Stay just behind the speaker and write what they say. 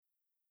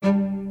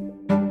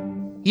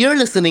You're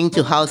listening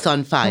to House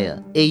on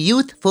Fire, a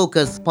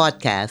youth-focused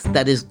podcast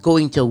that is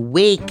going to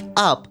wake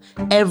up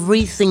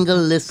every single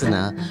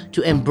listener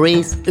to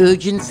embrace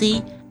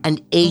urgency and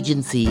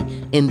agency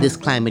in this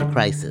climate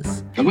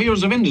crisis. The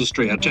wheels of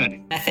industry are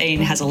turning.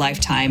 Methane has a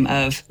lifetime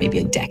of maybe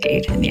a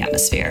decade in the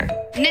atmosphere.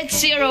 Net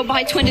zero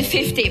by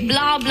 2050,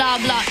 blah, blah,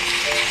 blah.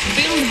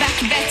 Build back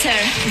better,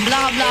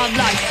 blah, blah,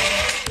 blah.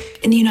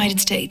 In the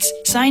United States,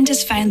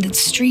 scientists found that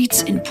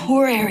streets in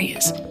poor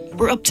areas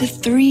were up to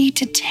 3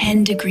 to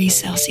 10 degrees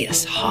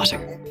Celsius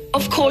hotter.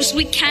 Of course,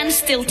 we can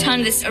still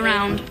turn this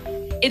around.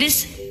 It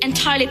is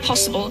entirely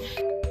possible.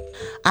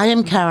 I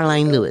am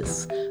Caroline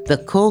Lewis,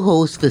 the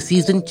co-host for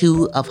Season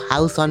 2 of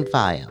House on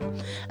Fire.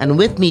 And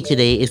with me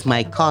today is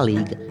my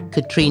colleague,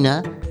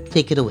 Katrina.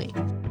 Take it away.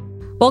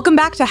 Welcome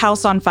back to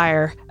House on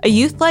Fire, a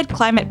youth-led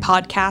climate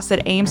podcast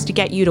that aims to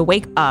get you to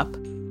wake up.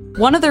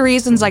 One of the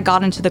reasons I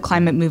got into the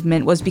climate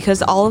movement was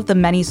because all of the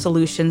many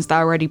solutions that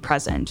are already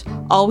present.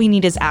 All we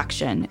need is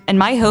action. And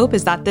my hope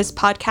is that this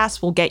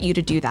podcast will get you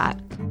to do that.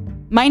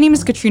 My name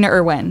is Katrina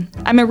Irwin.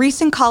 I'm a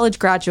recent college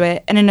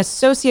graduate and an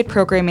associate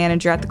program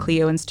manager at the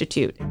Clio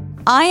Institute.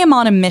 I am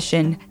on a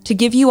mission to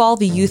give you all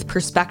the youth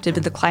perspective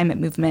of the climate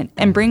movement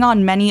and bring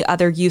on many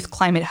other youth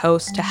climate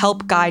hosts to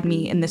help guide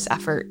me in this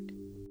effort.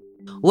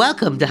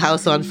 Welcome to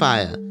House on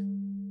Fire.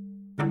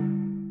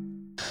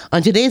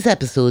 On today's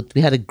episode,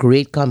 we had a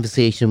great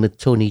conversation with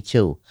Tony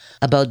Cho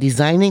about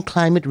designing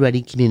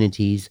climate-ready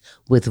communities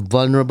with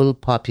vulnerable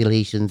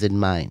populations in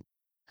mind.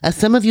 As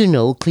some of you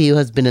know, Clio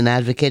has been an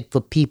advocate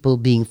for people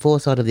being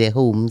forced out of their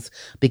homes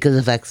because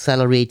of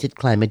accelerated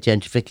climate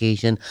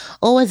gentrification,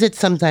 or as it's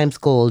sometimes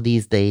called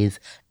these days,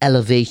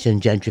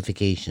 elevation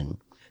gentrification.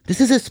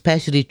 This is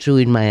especially true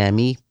in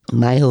Miami,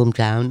 my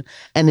hometown,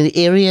 and in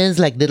areas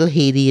like Little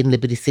Haiti and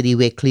Liberty City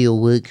where Clio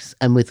works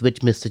and with which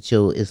Mr.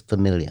 Cho is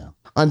familiar.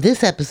 On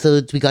this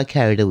episode, we got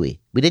carried away.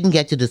 We didn't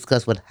get to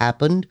discuss what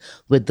happened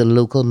with the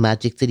local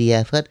Magic City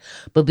effort,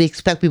 but we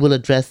expect we will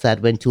address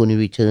that when Tony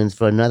returns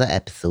for another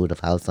episode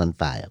of House on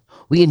Fire.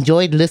 We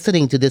enjoyed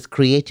listening to this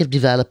creative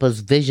developer's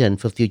vision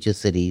for future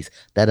cities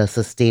that are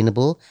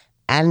sustainable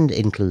and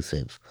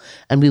inclusive.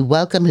 And we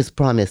welcome his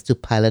promise to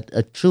pilot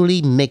a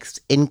truly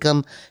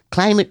mixed-income,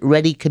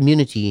 climate-ready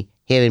community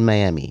here in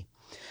Miami.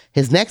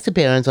 His next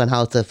appearance on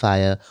House on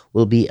Fire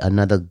will be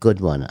another good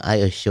one, I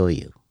assure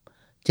you.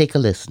 Take a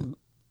listen.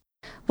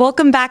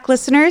 Welcome back,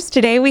 listeners.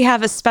 Today we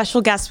have a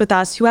special guest with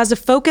us who has a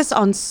focus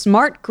on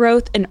smart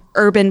growth and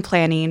urban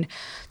planning.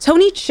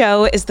 Tony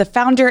Cho is the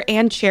founder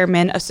and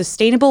chairman of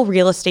sustainable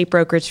real estate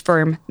brokerage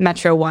firm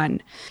Metro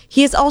One.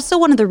 He is also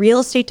one of the real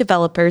estate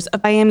developers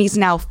of Miami's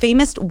now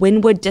famous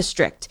Wynwood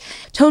District.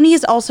 Tony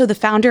is also the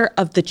founder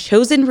of The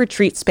Chosen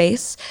Retreat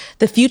Space,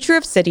 The Future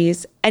of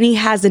Cities, and he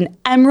has an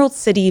Emerald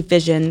City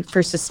vision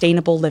for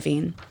sustainable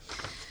living.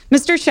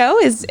 Mr. Cho,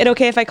 is it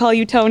okay if I call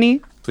you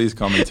Tony? Please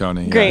call me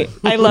Tony. Great.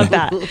 Yeah. I love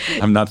that.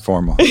 I'm not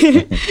formal.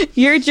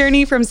 Your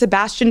journey from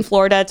Sebastian,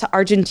 Florida to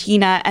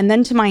Argentina and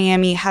then to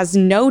Miami has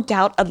no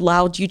doubt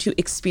allowed you to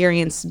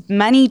experience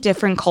many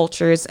different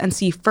cultures and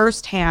see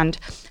firsthand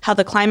how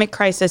the climate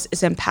crisis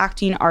is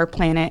impacting our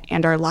planet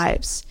and our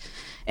lives.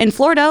 In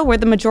Florida, where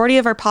the majority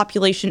of our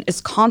population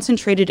is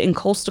concentrated in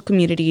coastal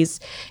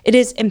communities, it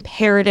is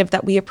imperative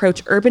that we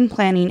approach urban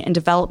planning and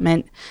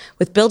development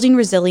with building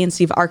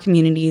resiliency of our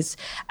communities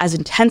as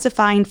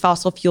intensifying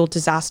fossil fuel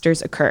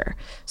disasters occur.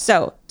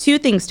 So, 2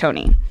 things,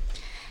 Tony.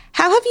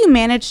 How have you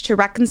managed to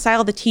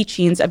reconcile the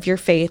teachings of your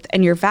faith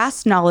and your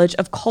vast knowledge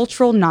of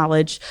cultural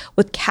knowledge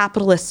with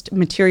capitalist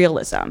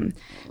materialism?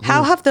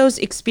 How have those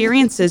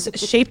experiences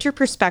shaped your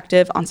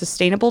perspective on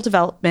sustainable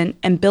development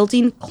and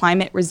building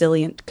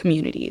climate-resilient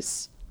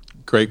communities?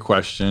 Great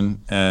question.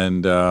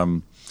 And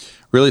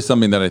really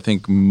something that I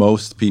think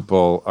most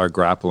people are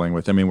grappling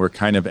with. I mean, we're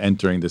kind of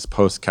entering this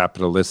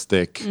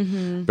post-capitalistic,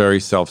 very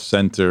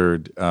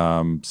self-centered,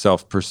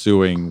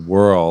 self-pursuing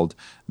world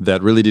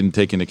that really didn't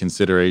take into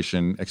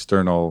consideration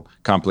external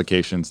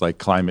complications like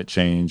climate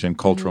change and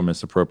cultural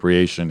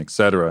misappropriation, et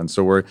cetera. And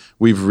so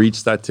we've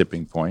reached that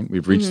tipping point.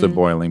 We've reached the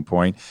boiling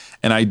point.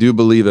 And I do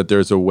believe that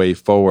there's a way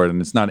forward. And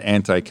it's not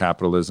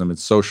anti-capitalism,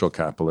 it's social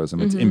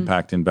capitalism, it's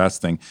impact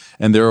investing.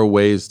 And there are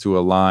ways to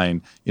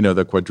align,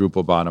 the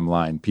quadruple bottom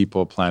line: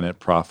 people, planet,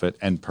 profit,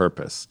 and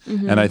purpose.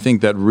 And I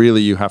think that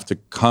really you have to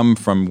come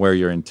from where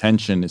your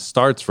intention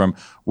starts from.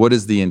 What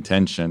is the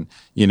intention,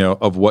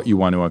 of what you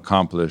want to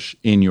accomplish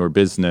in your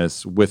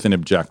business with an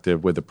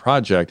objective, with a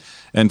project?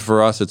 And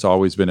for us, it's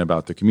always been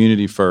about the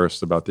community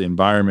first, about the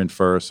environment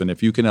first. And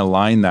if you can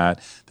align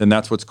that, then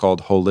that's what's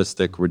called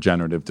holistic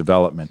regenerative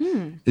development.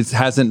 It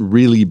hasn't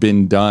really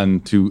been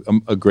done to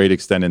a great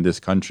extent in this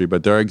country,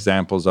 but there are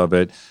examples of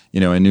it,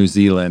 in New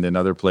Zealand and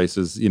other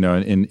places,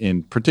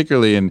 in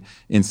particularly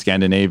in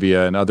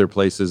Scandinavia and other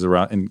places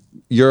around. And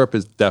Europe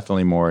is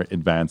definitely more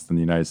advanced than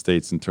the United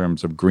States in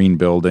terms of green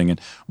building and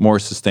more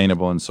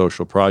sustainable and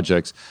social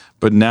projects.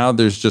 But now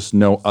there's just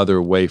no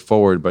other way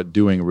forward but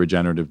doing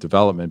regenerative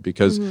development,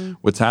 because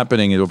what's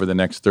happening over the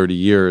next 30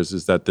 years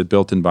is that the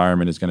built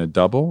environment is going to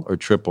double or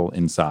triple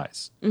in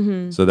size.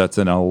 So that's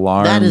an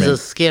alarming. That is a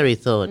scary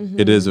thought.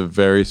 It is a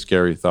very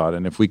scary thought.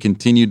 And if we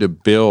continue to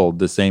build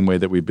the same way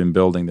that we've been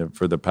building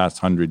for the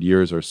past 100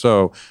 years or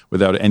so,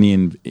 without any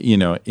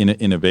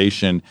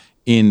innovation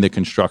in the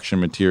construction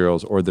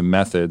materials or the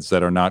methods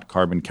that are not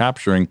carbon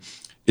capturing,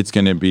 it's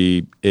going to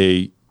be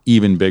a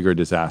even bigger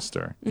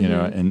disaster,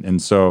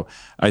 and so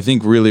I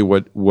think really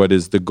what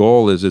is the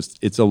goal is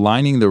it's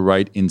aligning the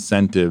right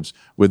incentives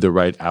with the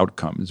right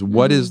outcomes.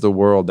 What is the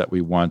world that we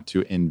want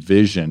to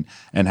envision,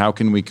 and how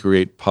can we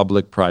create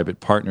public-private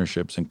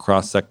partnerships and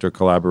cross-sector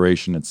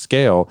collaboration at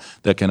scale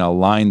that can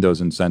align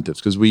those incentives?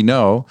 Because we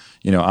know,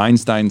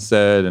 Einstein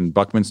said and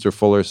Buckminster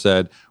Fuller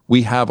said,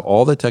 we have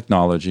all the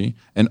technology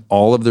and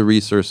all of the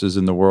resources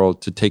in the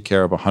world to take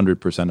care of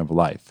 100% of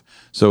life.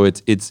 So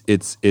it's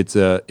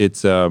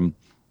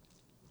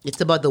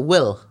about the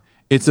will.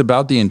 It's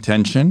about the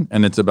intention,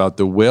 and it's about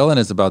the will, and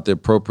it's about the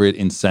appropriate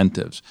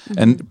incentives.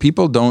 And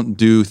people don't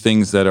do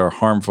things that are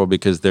harmful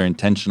because they're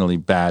intentionally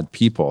bad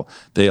people.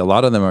 A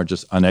lot of them are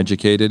just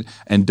uneducated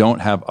and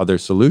don't have other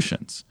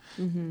solutions.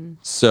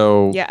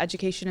 So yeah,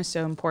 education is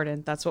so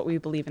important. That's what we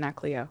believe in at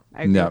Clio.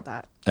 I agree with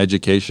that.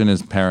 Education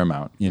is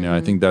paramount. I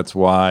think that's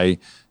why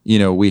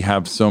we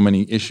have so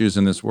many issues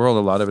in this world. A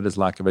lot of it is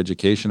lack of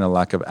education, a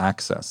lack of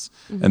access.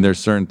 And there's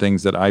certain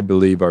things that I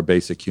believe are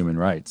basic human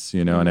rights,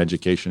 and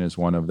education is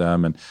one of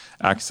them. And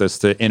access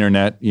to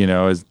internet,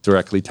 is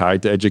directly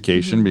tied to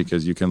education,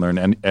 because you can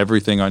learn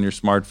everything on your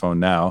smartphone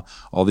now.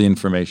 All the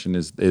information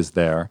is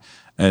there.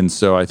 And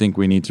so I think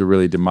we need to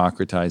really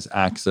democratize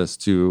access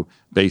to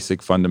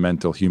basic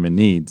fundamental human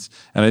needs.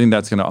 And I think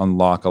that's going to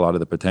unlock a lot of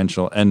the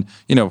potential. And,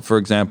 for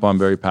example, I'm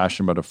very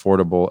passionate about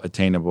affordable,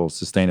 attainable,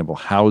 sustainable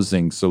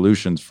housing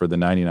solutions for the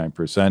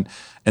 99%.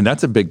 And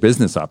that's a big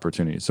business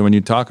opportunity. So when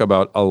you talk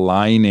about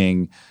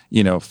aligning,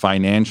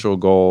 financial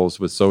goals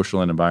with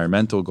social and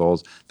environmental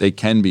goals, they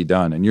can be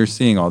done. And you're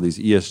seeing all these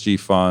ESG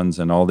funds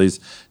and all these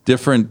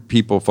different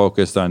people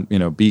focused on,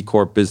 B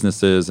Corp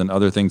businesses and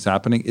other things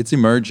happening. It's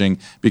emerging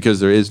because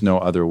there is no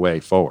other way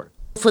forward.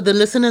 For the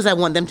listeners, I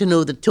want them to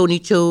know that Tony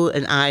Cho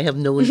and I have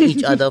known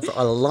each other for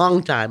a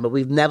long time, but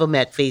we've never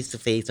met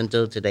face-to-face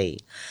until today.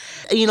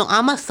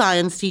 I'm a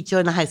science teacher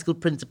and a high school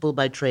principal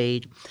by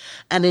trade.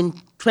 And in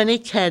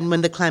 2010,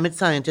 when the climate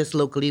scientists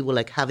locally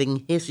were having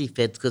hissy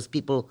fits because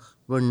people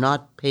were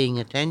not paying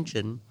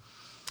attention,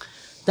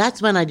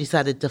 that's when I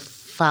decided to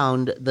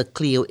found the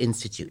Clio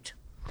Institute.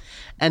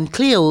 And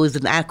Clio is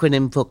an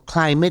acronym for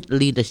Climate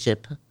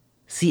Leadership,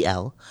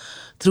 CL,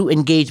 through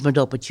engagement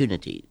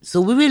opportunity. So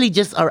we really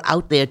just are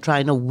out there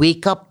trying to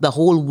wake up the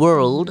whole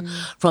world,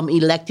 from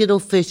elected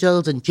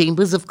officials and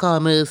chambers of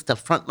commerce to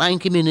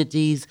frontline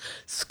communities,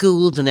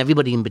 schools, and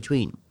everybody in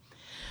between.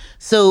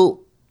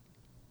 So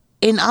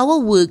in our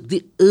work,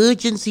 the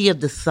urgency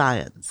of the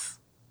science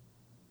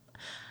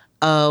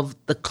of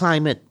the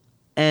climate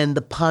and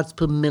the parts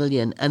per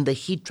million and the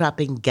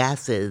heat-trapping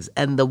gases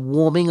and the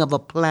warming of a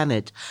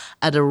planet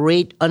at a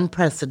rate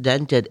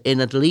unprecedented in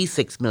at least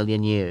 6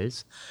 million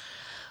years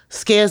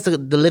scares the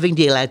living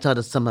daylights out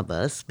of some of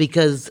us,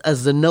 because,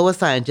 as the NOAA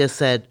scientist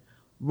said,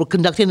 we're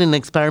conducting an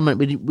experiment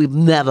we've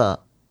never,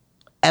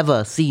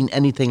 ever seen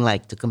anything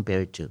like to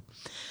compare it to.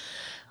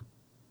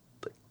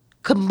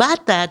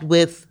 Combat that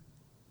with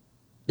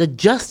the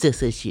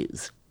justice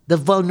issues, the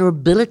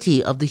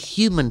vulnerability of the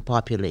human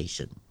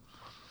population.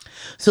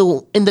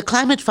 So in the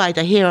climate fight,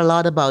 I hear a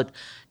lot about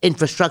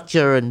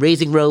infrastructure and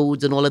raising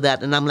roads and all of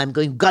that. And I'm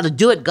going, got to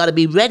do it, got to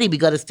be ready. We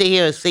got to stay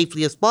here as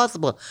safely as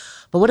possible.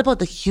 But what about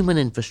the human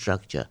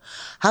infrastructure?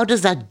 How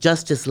does that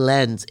justice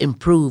lens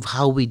improve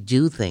how we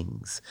do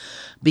things?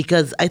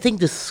 Because I think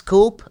the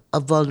scope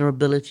of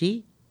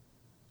vulnerability,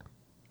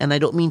 and I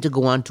don't mean to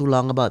go on too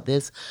long about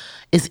this,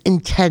 is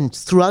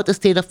intense throughout the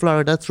state of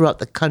Florida, throughout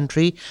the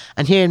country,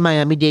 and here in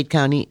Miami-Dade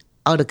County,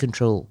 out of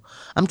control.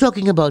 I'm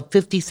talking about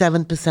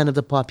 57% of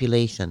the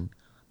population,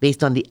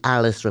 based on the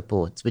ALICE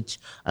reports, which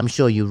I'm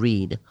sure you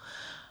read,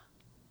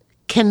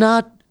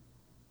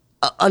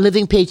 are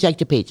living paycheck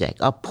to paycheck,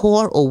 are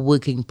poor or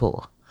working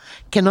poor,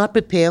 cannot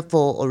prepare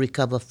for or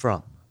recover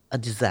from a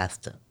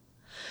disaster.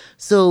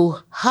 So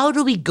how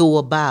do we go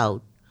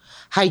about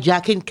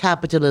hijacking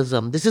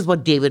capitalism? This is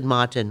what David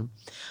Martin,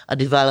 a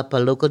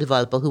local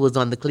developer who was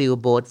on the Clio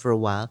board for a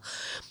while,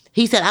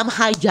 he said, I'm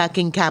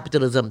hijacking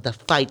capitalism to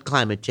fight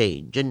climate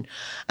change. And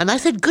I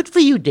said, good for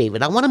you,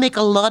 David. I want to make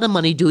a lot of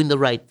money doing the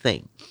right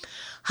thing.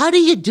 How do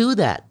you do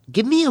that?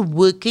 Give me a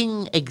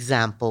working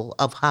example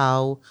of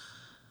how,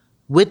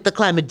 with the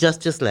climate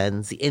justice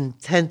lens, the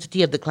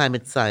intensity of the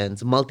climate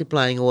science,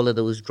 multiplying all of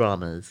those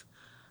dramas,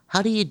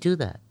 how do you do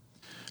that?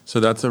 So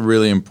that's a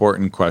really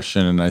important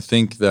question. And I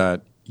think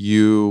that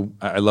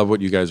I love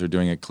what you guys are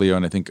doing at Clio,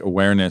 and I think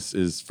awareness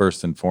is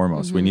first and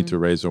foremost. Mm-hmm. We need to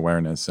raise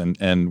awareness,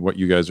 and what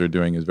you guys are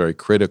doing is very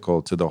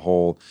critical to the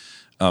whole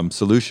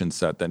solution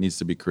set that needs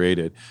to be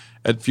created.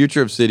 At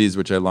Future of Cities,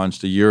 which I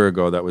launched a year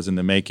ago, that was in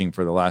the making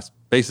for the last,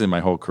 basically my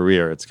whole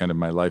career. It's kind of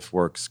my life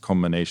work's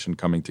culmination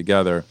coming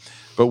together.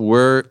 But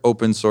we're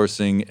open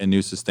sourcing a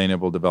new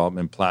sustainable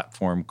development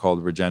platform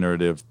called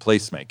Regenerative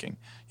Placemaking.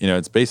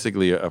 It's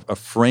basically a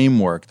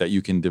framework that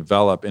you can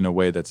develop in a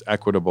way that's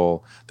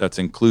equitable, that's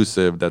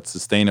inclusive, that's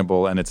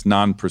sustainable, and it's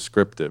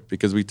non-prescriptive.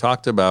 Because we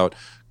talked about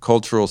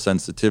cultural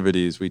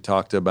sensitivities, we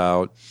talked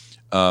about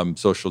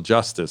social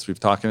justice, we've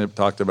talked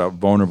about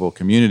vulnerable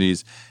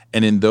communities.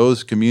 And in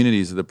those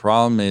communities, the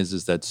problem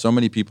is that so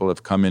many people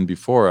have come in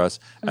before us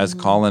as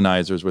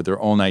colonizers with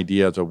their own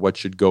ideas of what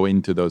should go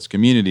into those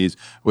communities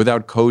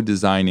without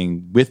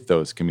co-designing with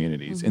those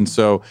communities. And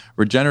so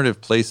regenerative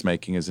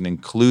placemaking is an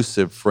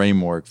inclusive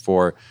framework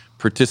for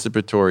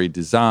participatory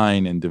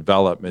design and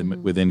development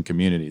within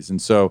communities. And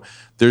so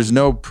there's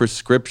no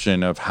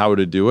prescription of how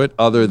to do it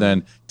other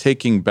than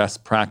taking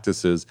best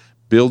practices,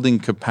 building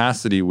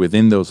capacity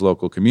within those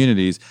local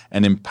communities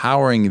and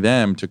empowering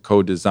them to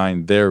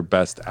co-design their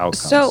best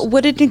outcomes. So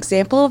would an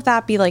example of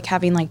that be like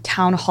having like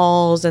town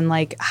halls and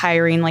like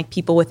hiring like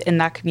people within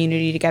that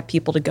community to get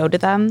people to go to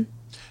them?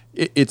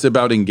 It's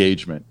about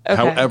engagement. Okay.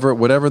 However,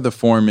 whatever the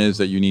form is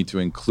that you need to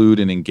include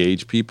and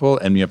engage people,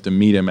 and you have to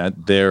meet them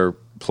at their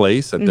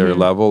place, at their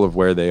level of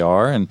where they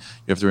are. And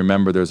you have to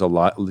remember there's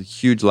a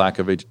huge lack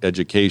of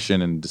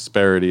education and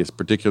disparities,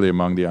 particularly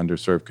among the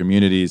underserved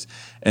communities.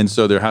 And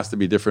so there has to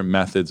be different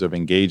methods of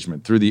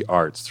engagement through the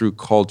arts, through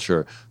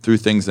culture, through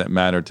things that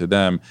matter to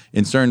them.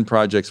 In certain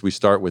projects, we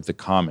start with the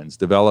commons,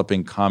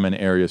 developing common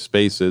area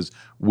spaces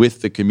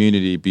with the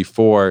community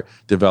before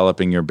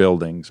developing your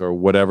buildings or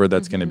whatever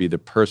that's going to be the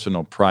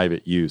personal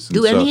private use.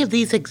 Do any of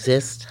these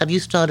exist? Have you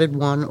started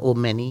one or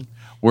many?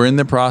 We're in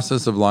the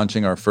process of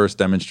launching our first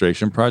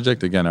demonstration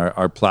project. Again,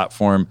 our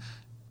platform,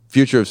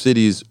 Future of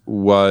Cities,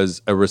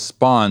 was a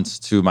response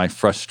to my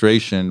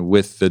frustration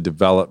with the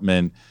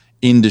development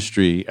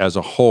industry as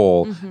a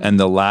whole and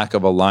the lack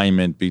of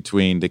alignment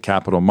between the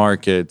capital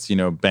markets,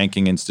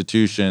 banking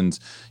institutions,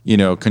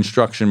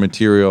 construction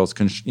materials,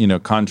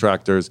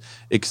 contractors,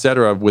 et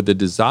cetera, with the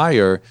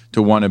desire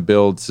to want to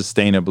build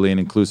sustainably and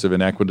inclusive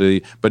and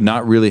equity, but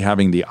not really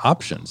having the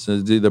options.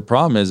 The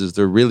problem is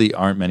there really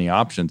aren't many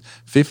options.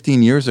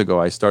 15 years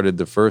ago, I started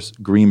the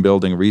first Green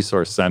Building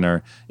Resource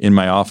Center in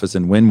my office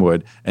in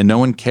Wynwood, and no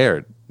one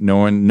cared. No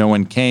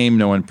one came,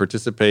 no one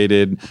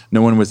participated,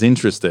 no one was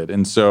interested.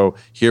 And so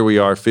here we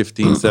are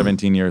 15,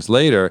 17 years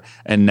later,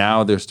 and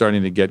now they're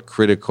starting to get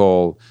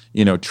critical,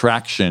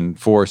 traction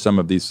for some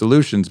of these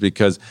solutions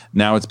because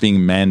now it's being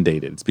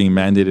mandated. It's being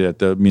mandated at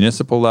the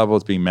municipal level,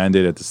 it's being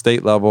mandated at the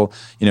state level.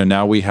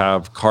 Now we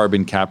have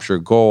carbon capture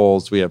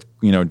goals, we have,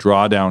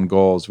 drawdown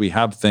goals. We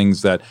have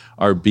things that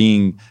are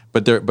being,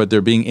 but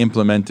they're being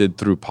implemented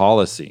through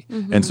policy.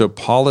 And so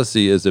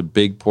policy is a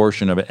big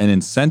portion of it, and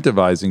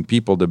incentivizing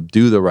people to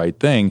do the right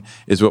thing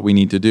is what we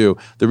need to do.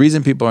 The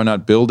reason people are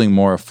not building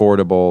more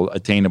affordable,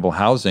 attainable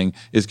housing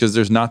is because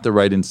there's not the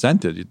right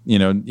incentive.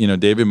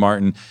 David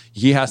Martin,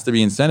 he has to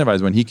be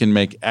incentivized when he can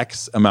make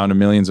X amount of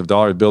millions of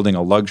dollars building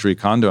a luxury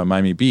condo at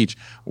Miami Beach.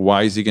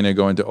 Why is he going to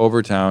go into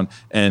Overtown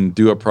and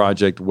do a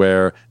project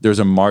where there's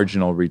a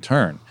marginal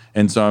return?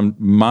 And so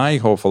my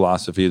whole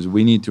philosophy is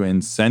we need to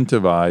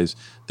incentivize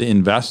the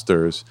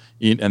investors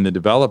and the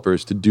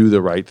developers to do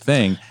the right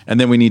thing. And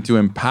then we need to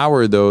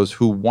empower those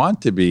who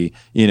want to be,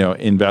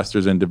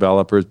 investors and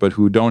developers, but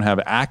who don't have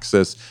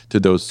access to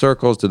those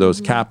circles, to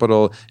those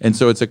capital. And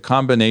so it's a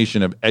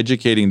combination of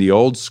educating the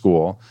old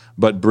school,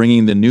 but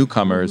bringing the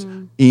newcomers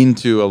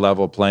into a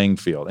level playing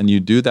field. And you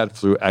do that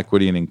through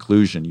equity and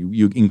inclusion.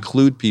 You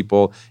include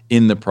people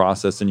in the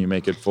process and you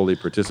make it fully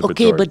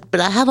participatory. Okay, but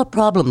I have a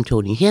problem,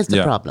 Tony. Here's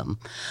the problem.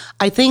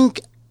 I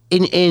think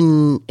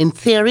in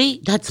theory,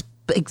 that's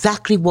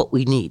exactly what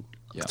we need.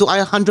 Yeah. So I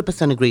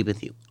 100% agree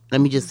with you. Let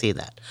me just say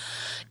that.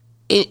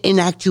 In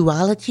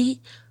actuality,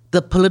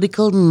 the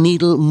political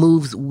needle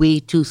moves way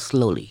too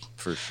slowly.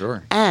 For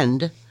sure.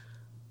 And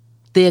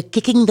they're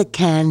kicking the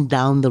can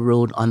down the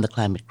road on the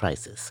climate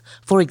crisis.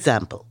 For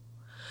example,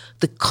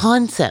 the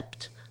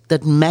concept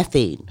that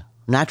methane,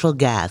 natural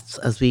gas,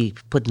 as we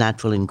put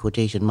natural in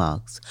quotation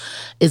marks,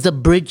 is a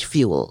bridge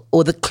fuel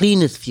or the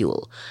cleanest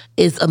fuel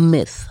is a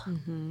myth.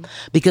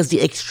 Because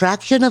the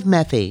extraction of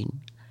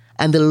methane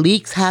and the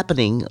leaks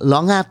happening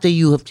long after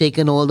you have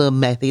taken all the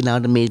methane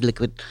out and made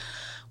liquid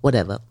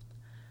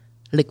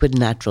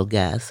natural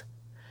gas.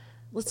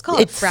 Let's call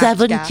it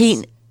fracked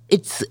gas.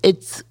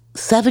 It's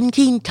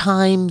 17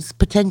 times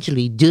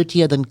potentially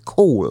dirtier than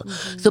coal.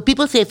 So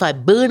people say if I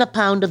burn a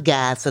pound of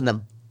gas and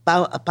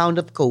a pound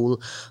of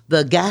coal,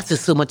 the gas is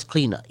so much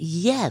cleaner.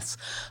 Yes,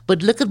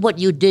 but look at what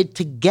you did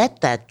to get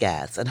that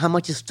gas and how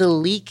much is still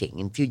leaking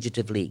in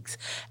fugitive leaks.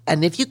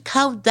 And if you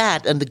count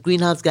that and the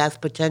greenhouse gas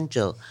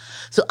potential,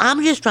 so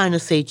I'm just trying to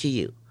say to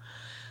you,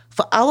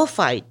 for our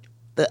fight,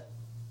 the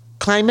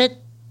climate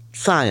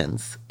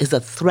science is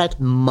a threat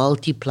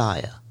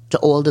multiplier to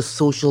all the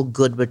social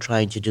good we're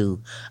trying to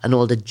do and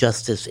all the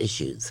justice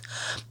issues.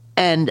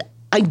 And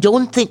I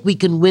don't think we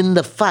can win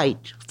the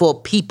fight for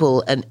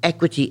people and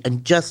equity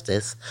and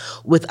justice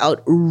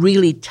without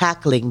really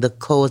tackling the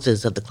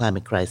causes of the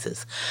climate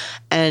crisis.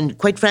 And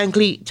quite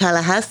frankly,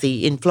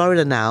 Tallahassee in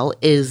Florida now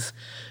is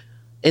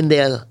in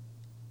their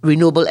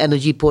renewable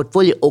energy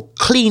portfolio or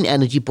clean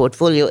energy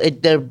portfolio.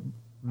 They're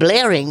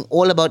blaring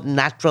all about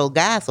natural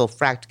gas or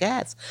fracked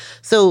gas.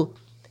 So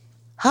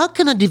how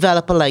can a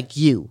developer like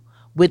you,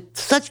 with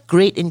such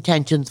great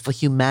intentions for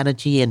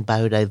humanity and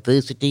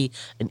biodiversity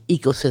and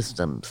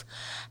ecosystems,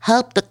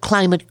 help the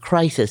climate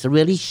crisis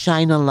really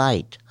shine a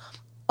light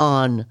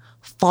on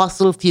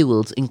fossil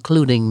fuels,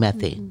 including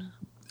methane?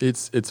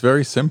 It's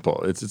very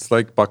simple. It's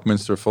like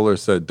Buckminster Fuller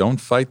said,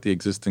 don't fight the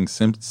existing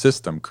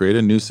system. Create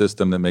a new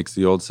system that makes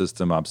the old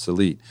system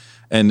obsolete.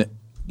 And,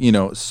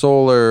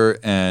 solar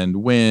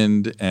and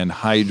wind and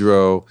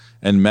hydro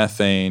and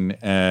methane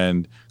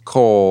and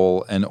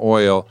coal and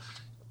oil,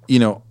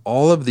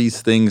 all of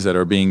these things that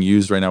are being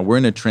used right now, we're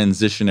in a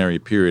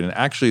transitionary period. And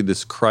actually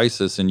this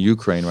crisis in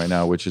Ukraine right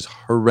now, which is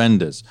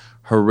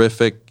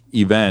horrific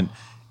event,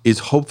 is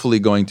hopefully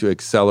going to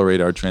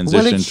accelerate our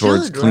transition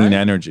towards clean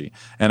energy.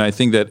 And I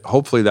think that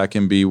hopefully that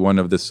can be one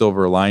of the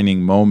silver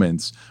lining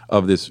moments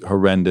of this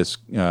horrendous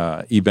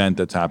event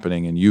that's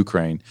happening in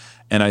Ukraine.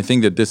 And I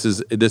think that this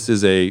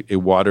is a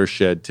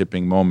watershed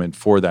tipping moment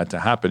for that to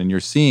happen. And you're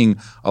seeing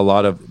a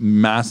lot of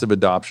massive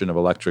adoption of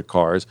electric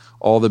cars.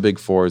 All the big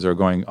fours are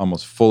going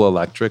almost full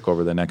electric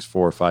over the next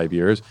 4 or 5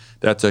 years.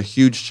 That's a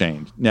huge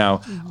change.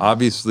 Now,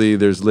 obviously,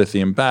 there's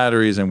lithium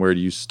batteries and where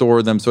do you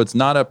store them? So it's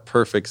not a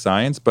perfect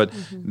science, but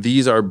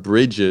these are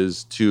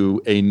bridges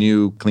to a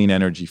new clean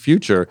energy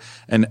future.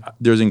 And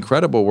there's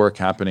incredible work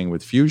happening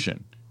with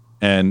fusion.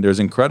 And there's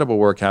incredible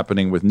work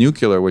happening with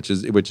nuclear, which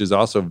is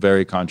also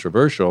very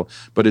controversial,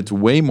 but it's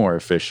way more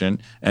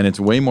efficient and it's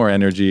way more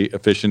energy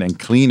efficient and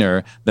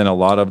cleaner than a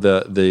lot of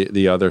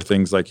the other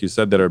things, like you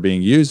said, that are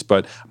being used.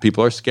 But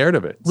people are scared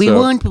of it. We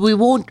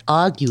won't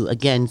argue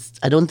against.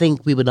 I don't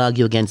think we would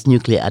argue against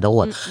nuclear at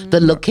all.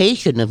 The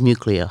location of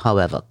nuclear,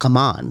 however, come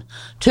on,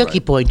 Turkey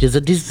Point is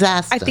a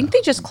disaster. I think they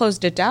just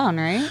closed it down,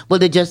 right? Well,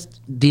 they just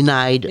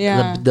denied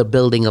the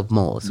building of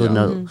more. So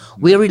no,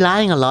 we're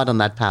relying a lot on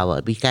that power.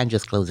 We can't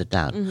just close it down.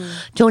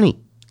 Tony,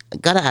 I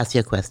got to ask you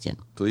a question.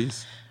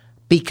 Please.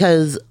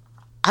 Because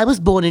I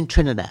was born in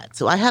Trinidad,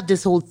 so I have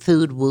this whole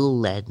third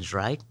world lens,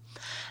 right?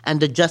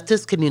 And the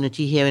justice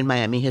community here in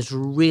Miami has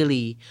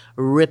really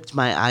ripped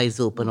my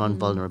eyes open on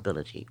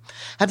vulnerability.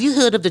 Have you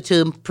heard of the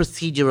term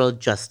procedural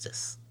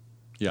justice?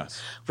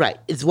 Yes. Right.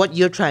 It's what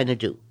you're trying to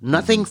do.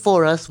 Nothing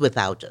for us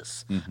without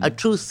us. A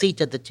true seat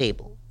at the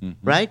table,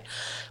 right?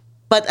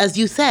 But as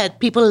you said,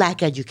 people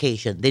lack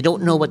education. They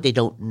don't know what they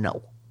don't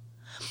know.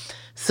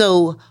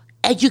 So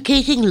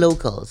educating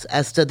locals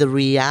as to the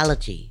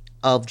reality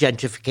of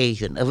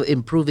gentrification, of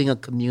improving a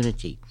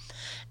community,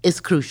 is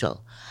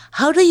crucial.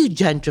 How do you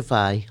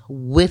gentrify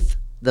with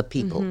the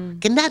people?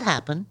 Can that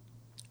happen?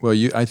 Well,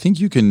 I think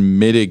you can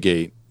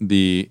mitigate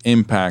the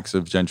impacts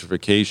of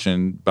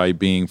gentrification by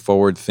being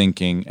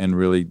forward-thinking and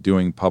really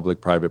doing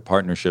public-private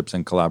partnerships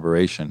and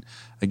collaboration.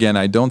 Again,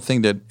 I don't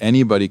think that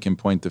anybody can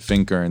point the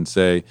finger and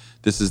say,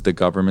 this is the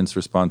government's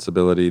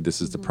responsibility,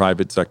 this is the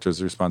private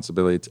sector's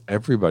responsibility. It's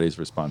everybody's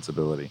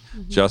responsibility.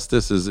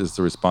 Justice is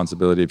the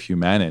responsibility of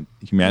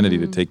humanity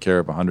to take care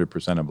of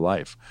 100% of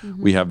life.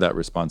 We have that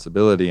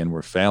responsibility, and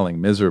we're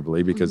failing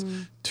miserably because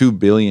 2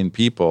 billion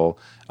people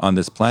on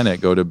this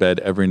planet go to bed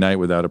every night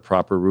without a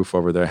proper roof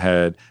over their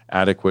head,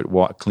 adequate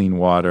clean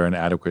water, and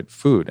adequate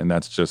food. And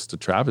that's just a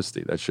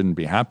travesty. That shouldn't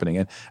be happening.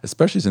 And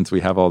especially since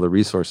we have all the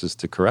resources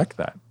to correct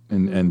that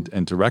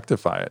and to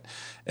rectify it.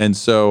 And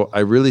so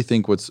I really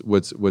think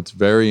what's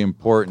very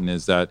important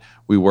is that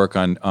we work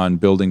on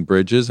building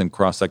bridges and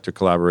cross-sector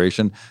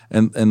collaboration.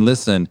 And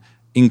listen,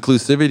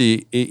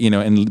 inclusivity,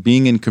 and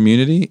being in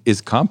community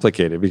is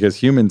complicated because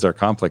humans are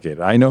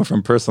complicated. I know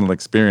from personal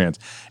experience,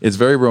 it's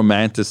very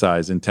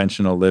romanticized,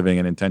 intentional living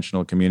and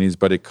intentional communities,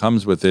 but it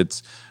comes with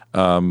its,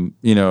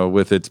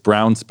 with its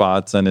brown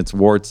spots and its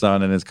warts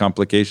on and its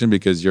complication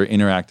because you're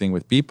interacting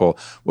with people.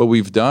 What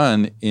we've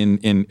done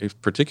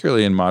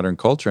particularly in modern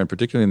culture and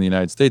particularly in the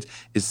United States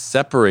is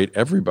separate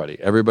everybody.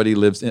 Everybody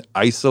lives in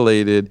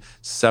isolated,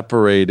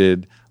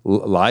 separated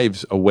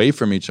lives away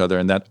from each other,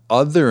 and that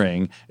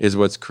othering is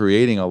what's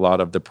creating a lot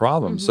of the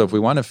problems. So if we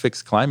want to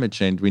fix climate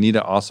change, we need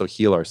to also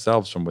heal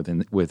ourselves from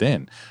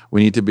within.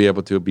 We need to be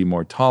able to be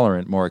more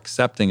tolerant, more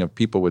accepting of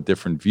people with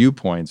different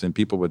viewpoints and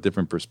people with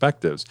different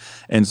perspectives.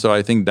 And so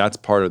I think that's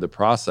part of the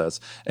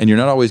process. And you're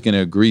not always going to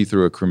agree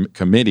through a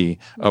committee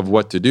of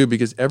what to do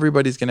because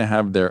everybody's going to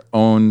have their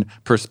own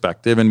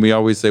perspective. And we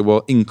always say,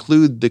 well,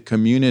 include the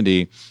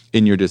community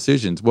in your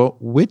decisions. Well,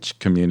 which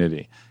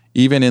community?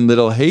 even in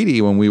Little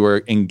Haiti, when we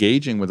were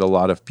engaging with a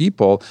lot of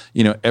people,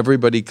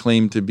 everybody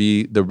claimed to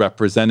be the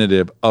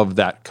representative of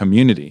that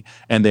community.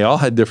 And they all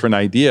had different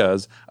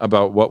ideas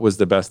about what was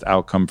the best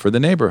outcome for the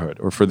neighborhood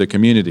or for the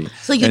community.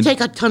 So you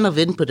take a ton of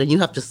input and you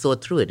have to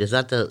sort through it. Is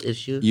that the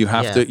issue? You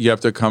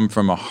have to come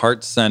from a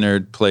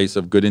heart-centered place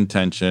of good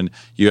intention.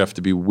 You have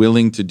to be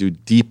willing to do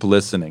deep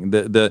listening.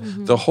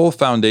 The whole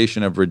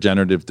foundation of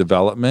regenerative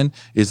development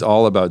is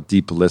all about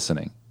deep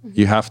listening.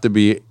 You have to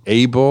be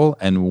able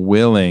and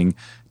willing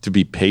to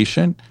be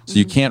patient. So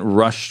you can't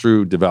rush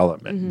through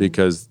development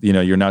because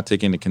you're not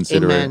taking into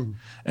consideration.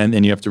 And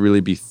then you have to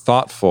really be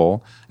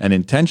thoughtful and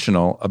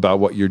intentional about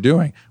what you're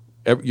doing.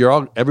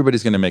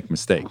 Everybody's going to make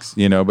mistakes,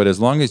 but as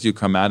long as you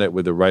come at it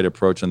with the right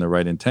approach and the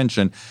right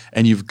intention,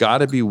 and you've got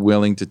to be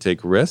willing to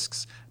take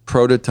risks,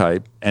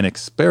 prototype, and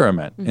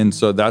experiment. And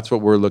so that's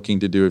what we're looking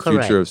to do at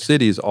Future of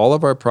Cities. All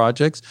of our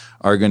projects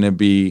are going to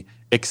be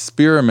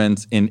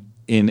experiments in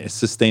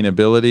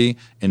sustainability,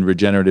 in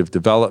regenerative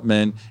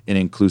development, in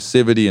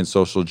inclusivity and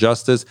social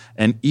justice.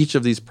 And each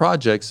of these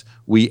projects,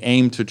 we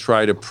aim to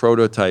try to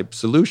prototype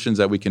solutions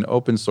that we can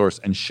open source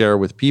and share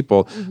with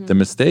people, the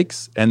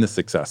mistakes and the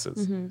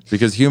successes.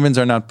 Because humans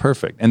are not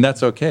perfect. And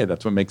that's okay.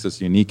 That's what makes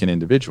us unique and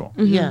individual.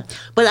 Yeah.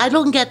 But I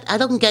don't get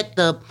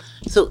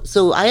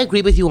so I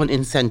agree with you on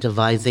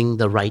incentivizing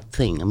the right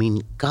thing. I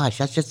mean, gosh,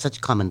 that's just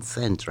such common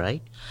sense,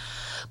 right?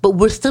 But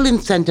we're still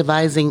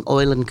incentivizing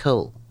oil and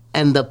coal.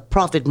 And the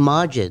profit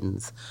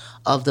margins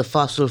of the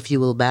fossil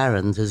fuel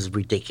barons is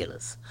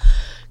ridiculous.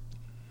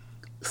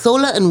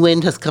 Solar and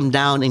wind has come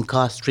down in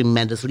cost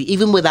tremendously,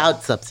 even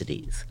without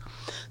subsidies.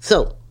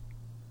 So,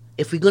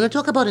 if we're going to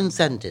talk about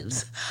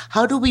incentives,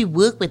 how do we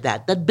work with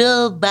that? That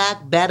Build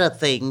Back Better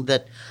thing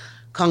that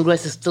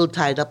Congress is still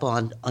tied up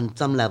on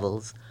some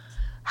levels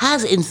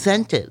has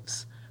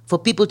incentives for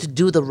people to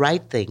do the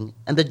right thing,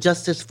 and the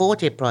Justice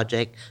Forte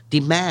project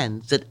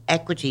demands that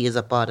equity is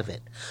a part of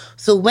it.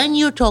 So when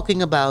you're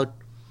talking about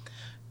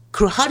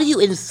how do you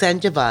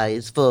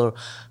incentivize for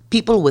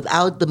people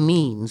without the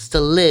means to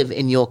live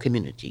in your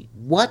community,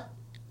 what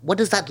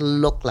does that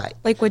look like?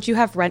 Like, would you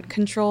have rent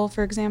control,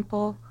 for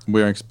example?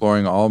 We're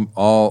exploring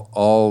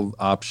all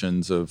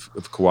options of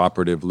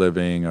cooperative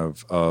living,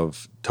 of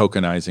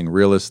tokenizing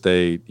real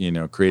estate,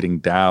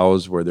 creating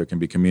DAOs where there can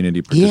be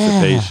community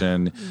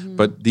participation.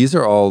 But these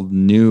are all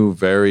new,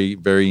 very,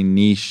 very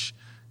niche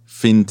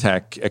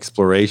fintech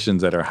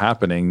explorations that are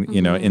happening,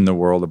 in the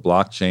world of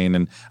blockchain.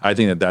 And I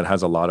think that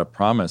has a lot of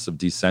promise of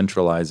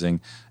decentralizing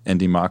and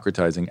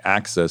democratizing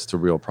access to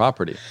real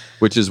property,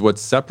 which is what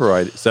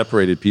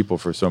separated people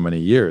for so many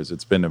years.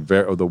 It's been the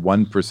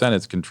 1%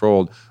 has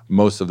controlled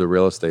most of the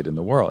real estate in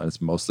the world, and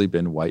it's mostly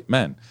been white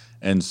men.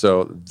 And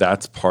so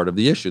that's part of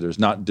the issue. There's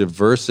not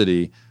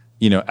diversity,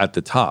 at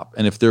the top.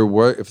 And if there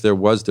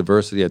was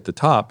diversity at the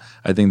top,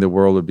 I think the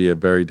world would be a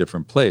very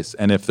different place.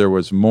 And if there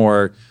was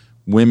more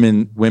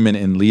women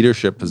in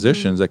leadership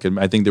positions, I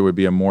think there would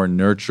be a more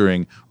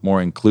nurturing,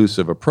 more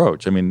inclusive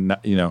approach. I mean,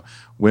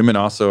 women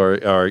also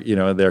are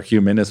they're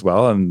human as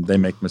well, and they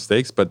make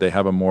mistakes, but they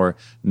have a more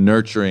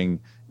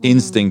nurturing,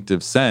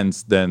 instinctive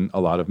sense than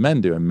a lot of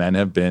men do. And men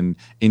have been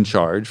in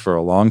charge for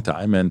a long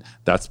time, and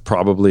that's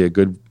probably a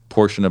good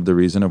portion of the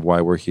reason of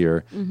why we're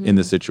here in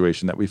the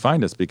situation that we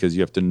find us, because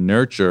you have to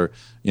nurture,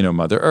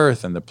 Mother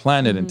Earth and the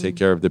planet and take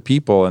care of the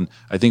people. And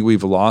I think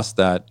we've lost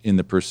that in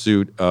the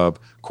pursuit of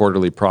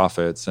quarterly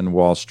profits and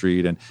Wall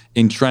Street and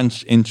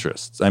entrenched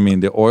interests. I mean,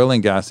 the oil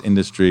and gas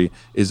industry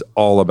is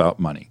all about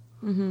money.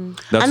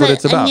 That's what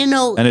it's about.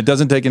 And it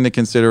doesn't take into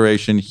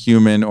consideration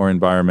human or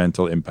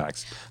environmental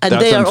impacts. And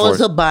they are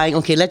also buying,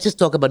 let's just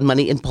talk about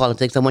money in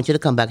politics. I want you to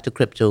come back to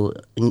crypto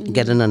and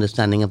get an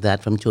understanding of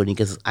that from Tony,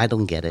 because I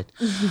don't get it.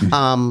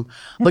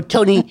 But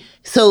Tony,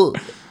 so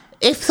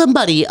if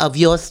somebody of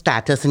your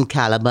status and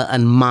caliber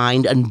and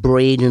mind and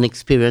brain and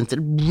experience that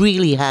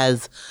really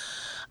has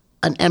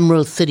an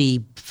Emerald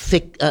City,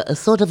 a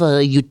sort of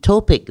a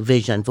utopic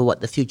vision for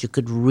what the future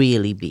could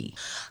really be,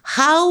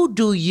 how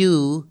do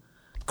you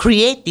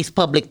create these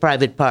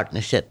public-private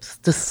partnerships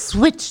to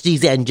switch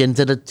these engines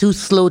that are too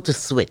slow to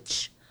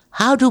switch?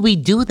 How do we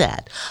do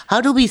that?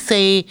 How do we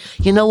say,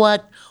 you know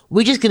what,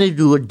 we're just going to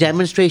do a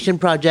demonstration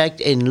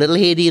project in Little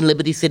Haiti and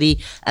Liberty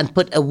City and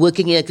put a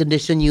working air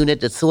conditioning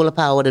unit that's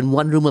solar-powered in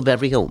one room of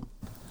every home?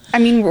 I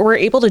mean, we're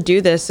able to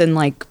do this in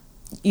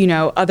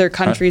other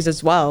countries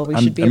as well. We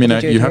should be able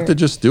to do it. You have to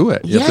just do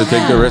it. You have to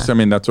take the risk. I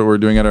mean, that's what we're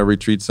doing at our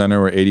retreat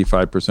center. We're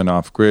 85%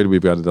 off grid. We've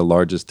got the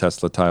largest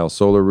Tesla tile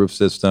solar roof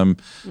system,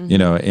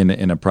 in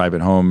a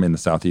private home in the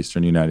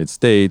southeastern United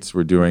States.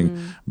 We're doing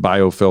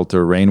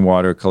biofilter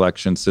rainwater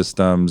collection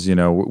systems.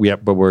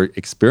 But we're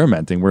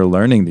experimenting. We're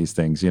learning these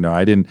things.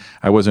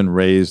 I wasn't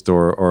raised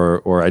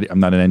I'm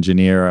not an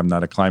engineer. I'm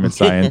not a climate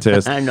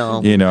scientist. I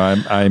know.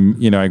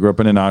 I grew up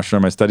in an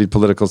ashram. I studied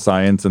political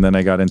science, and then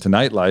I got into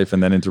nightlife,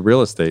 and then into real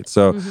real estate.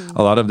 So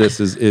a lot of this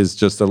is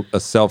just a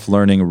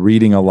self-learning,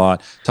 reading a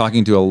lot,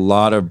 talking to a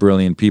lot of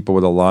brilliant people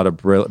with a lot of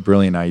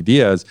brilliant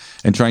ideas,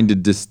 and trying to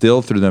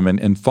distill through them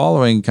and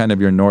following kind of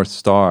your North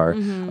Star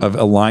of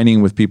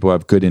aligning with people who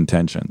have good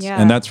intentions.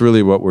 Yeah. And that's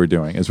really what we're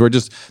doing. That's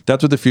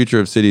what the future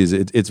of cities.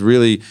 It's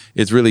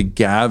really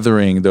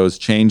gathering those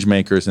change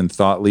makers and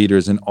thought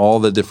leaders in all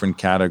the different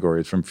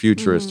categories, from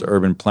futurists to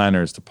urban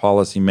planners to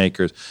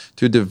policymakers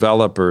to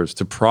developers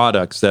to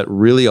products that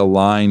really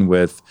align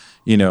with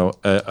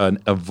an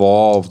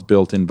evolved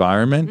built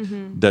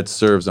environment that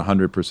serves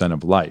 100%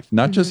 of life,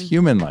 not just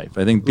human life.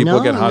 I think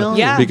people get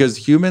hot because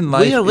human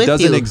life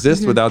doesn't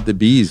exist without the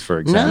bees, for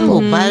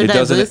example. No,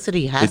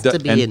 biodiversity has to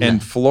be in there.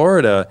 And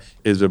Florida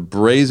is a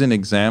brazen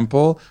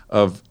example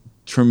of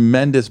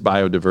tremendous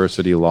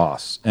biodiversity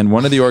loss. And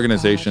one of the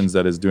organizations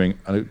that is doing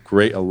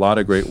a lot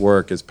of great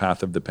work is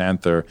Path of the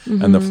Panther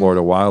and the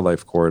Florida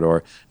Wildlife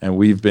Corridor. And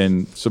we've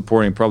been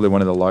supporting probably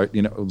one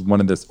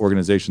of this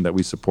organization that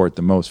we support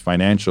the most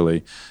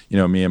financially,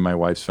 me and my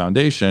wife's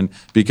foundation,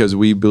 because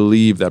we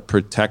believe that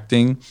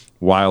protecting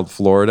wild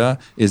Florida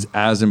is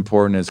as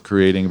important as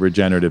creating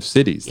regenerative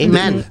cities.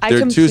 Amen.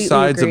 They're two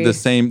sides of the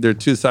same. They're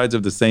two sides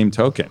of the same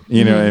token.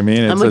 You know what I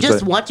mean? And we're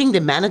just watching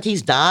the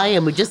manatees die,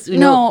 and we just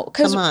no.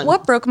 Because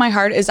what broke my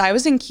heart is I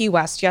was in Key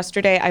West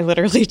yesterday. I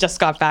literally just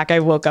got back. I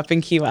woke up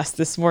in Key West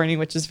this morning,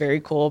 which is very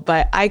cool.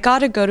 But I got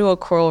to go to a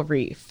coral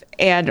reef,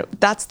 and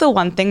that's the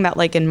one thing that,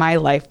 like, in my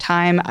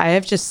lifetime, I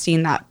have just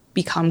seen that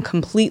become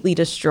completely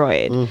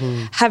destroyed.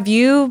 Have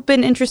you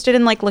been interested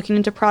in looking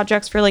into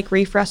projects for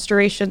reef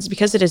restorations,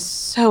 because it is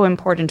so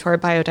important to our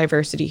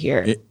biodiversity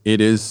here?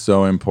 It is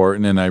so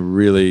important, and I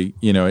really,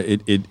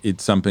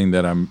 it's something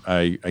that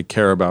I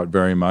care about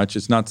very much.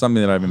 It's not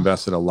something that I've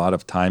invested a lot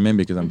of time in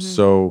because I'm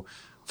so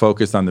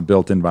focused on the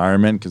built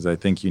environment, because I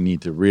think you need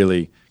to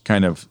really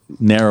kind of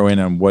narrow in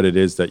on what it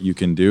is that you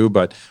can do.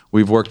 But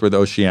we've worked with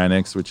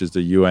Oceanics, which is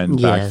the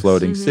UN-backed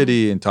floating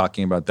city, and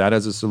talking about that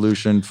as a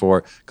solution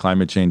for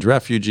climate change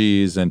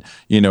refugees, and,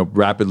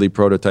 rapidly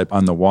prototype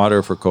on the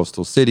water for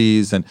coastal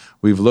cities. And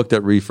we've looked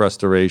at reef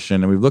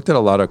restoration, and we've looked at a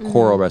lot of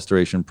coral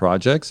restoration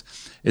projects.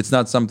 It's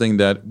not something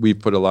that we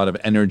put a lot of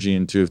energy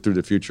into through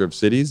the future of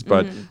cities.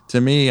 But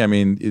to me, I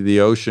mean, the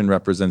ocean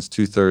represents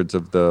 2/3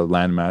 of the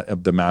land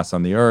of the mass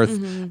on the earth.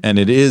 And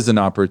it is an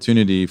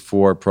opportunity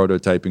for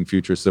prototyping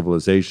future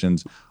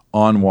civilizations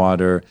on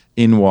water,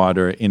 in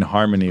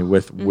harmony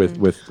with the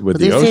ocean.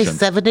 They say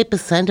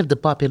 70% of the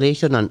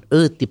population on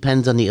Earth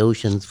depends on the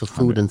oceans for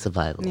food and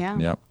survival. Yeah.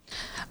 Yep.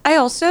 I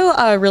also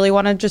really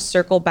want to just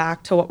circle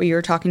back to what we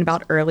were talking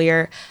about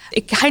earlier.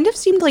 It kind of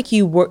seemed like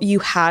you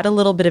had a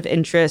little bit of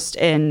interest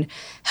in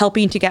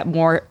helping to get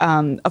more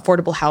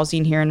affordable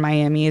housing here in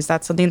Miami. Is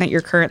that something that you're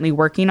currently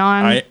working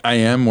on? I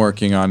am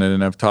working on it,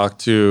 and I've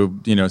talked to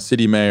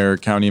city mayor,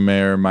 county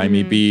mayor,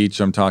 Miami Beach.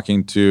 I'm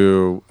talking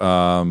to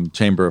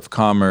Chamber of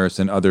Commerce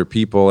and other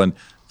people, and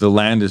the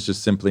land is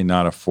just simply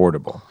not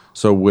affordable.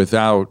 So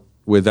without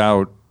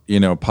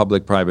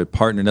public-private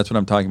partner. That's what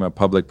I'm talking about,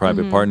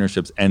 public-private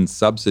partnerships and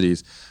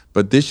subsidies.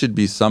 But this should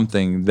be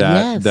something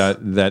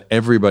that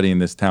everybody in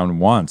this town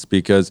wants,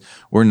 because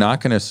we're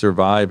not going to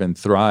survive and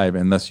thrive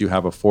unless you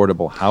have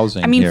affordable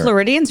housing. I mean, here.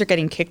 Floridians are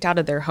getting kicked out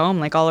of their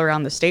home all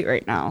around the state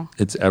right now.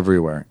 It's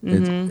everywhere.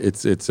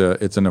 It's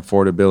an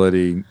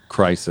affordability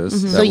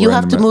crisis. So you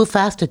have to move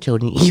faster,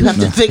 Tony. You have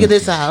to figure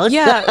this out.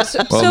 Yeah.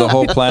 The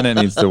whole planet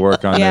needs to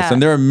work on this.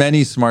 And there are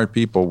many smart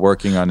people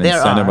working on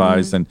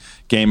incentivize and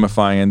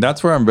gamifying. And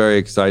that's where I'm very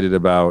excited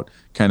about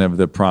kind of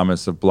the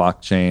promise of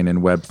blockchain and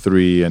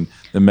Web3 and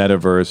the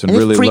metaverse, and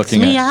really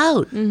looking at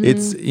out.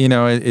 It's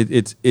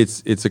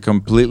a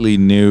completely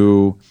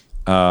new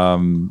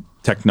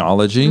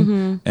technology,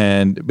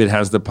 and it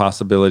has the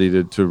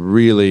possibility to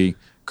really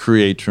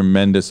create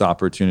tremendous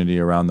opportunity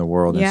around the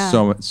world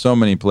in so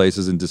many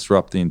places and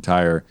disrupt the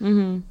entire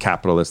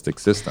capitalistic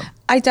system.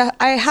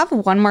 I have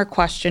one more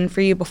question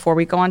for you before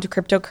we go on to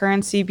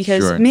cryptocurrency,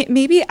 because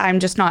maybe I'm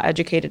just not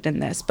educated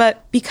in this,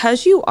 but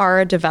because you are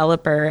a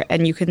developer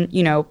and you can,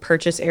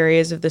 purchase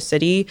areas of the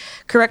city,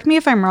 correct me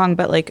if I'm wrong,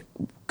 but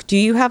do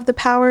you have the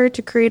power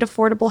to create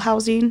affordable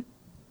housing?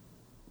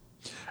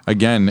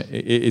 Again,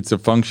 it's a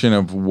function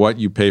of what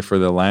you pay for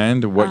the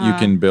land, what you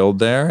can build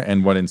there,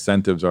 and what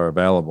incentives are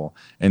available.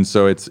 And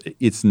so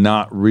it's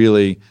not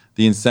really,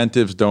 the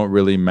incentives don't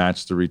really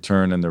match the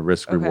return and the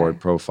risk reward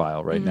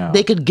profile right now.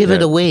 They could give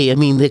it away. I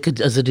mean, they could,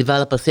 as a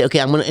developer, say, okay,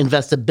 I'm going to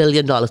invest $1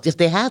 billion if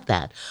they have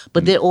that.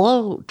 But they're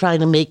all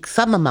trying to make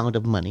some amount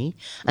of money.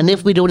 And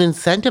if we don't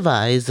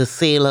incentivize the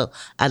sale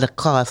at a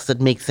cost that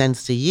makes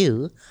sense to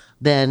you,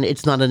 then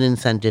it's not an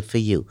incentive for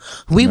you.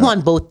 We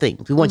want both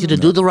things. We want you to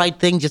do the right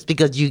thing just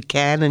because you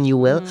can and you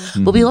will.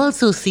 But we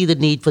also see the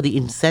need for the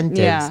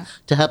incentives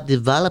to help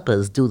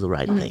developers do the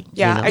right thing.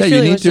 Yeah,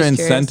 you need to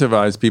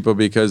incentivize people,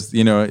 because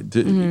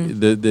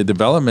the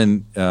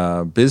development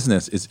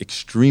business is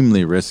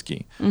extremely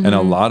risky, and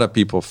a lot of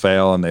people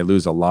fail and they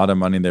lose a lot of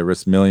money. They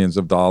risk millions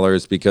of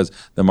dollars because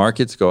the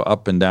markets go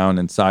up and down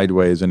and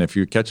sideways. And if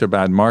you catch a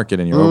bad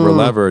market and you're over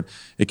levered,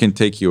 it can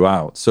take you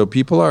out. So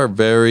people are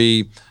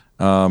very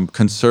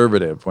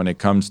conservative when it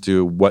comes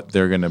to what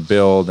they're going to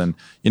build. And,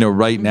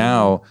 right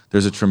now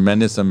there's a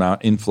tremendous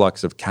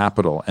influx of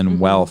capital and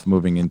wealth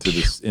moving into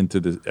this,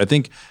 I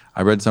think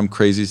I read some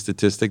crazy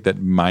statistic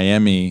that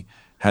Miami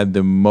had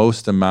the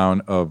most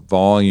amount of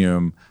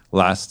volume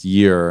last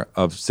year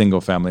of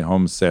single family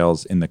home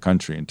sales in the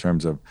country in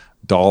terms of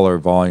dollar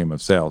volume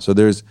of sales. So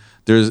there's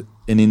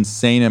an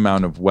insane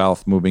amount of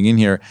wealth moving in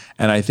here.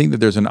 And I think that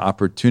there's an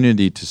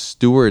opportunity to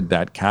steward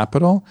that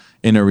capital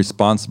in a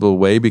responsible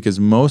way, because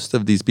most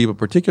of these people,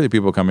 particularly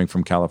people coming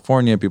from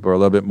California, people are a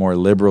little bit more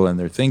liberal in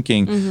their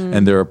thinking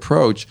and their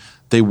approach,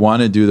 they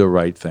want to do the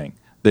right thing.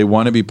 They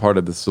want to be part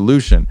of the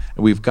solution.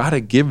 And we've got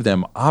to give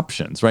them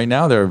options. Right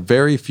now, there are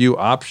very few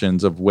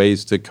options of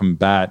ways to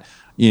combat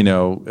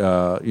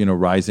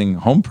rising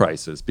home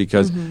prices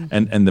because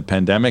and the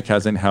pandemic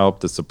hasn't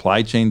helped. The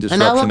supply chain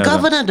disruption. And our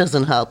governor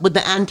doesn't help with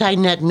the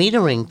anti-net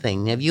metering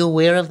thing. Are you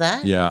aware of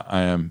that? Yeah,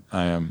 I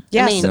am.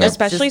 Yes,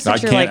 especially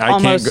since you're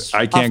almost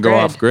I can't go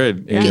off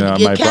grid. You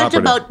my can't property.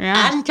 about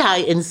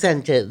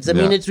anti-incentives. I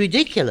mean, it's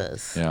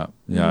ridiculous. Yeah.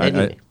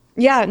 Anyway.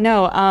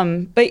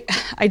 But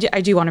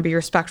I do want to be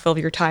respectful of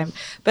your time.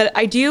 But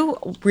I do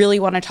really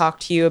want to talk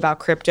to you about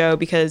crypto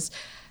because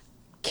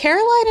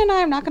Caroline and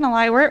I, I'm not going to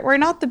lie, we're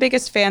not the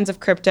biggest fans of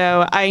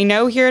crypto. I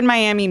know here in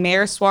Miami,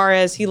 Mayor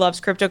Suarez, he loves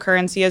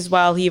cryptocurrency as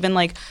well. He even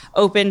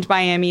opened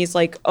Miami's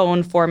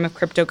own form of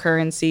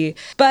cryptocurrency.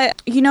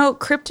 But,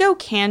 crypto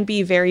can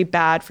be very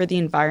bad for the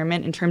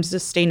environment in terms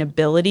of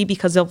sustainability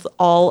because of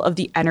all of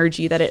the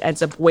energy that it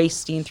ends up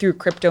wasting through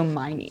crypto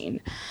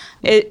mining.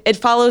 It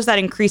follows that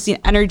increasing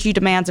energy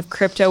demands of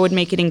crypto would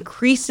make it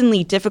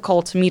increasingly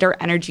difficult to meet our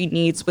energy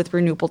needs with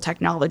renewable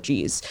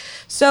technologies.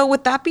 So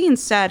with that being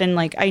said, and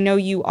I know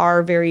you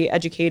are very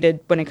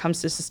educated when it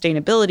comes to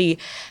sustainability,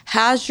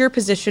 has your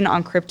position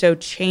on crypto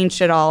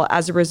changed at all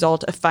as a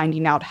result of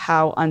finding out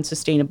how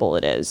unsustainable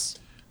it is?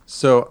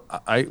 So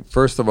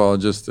first of all,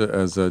 just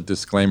as a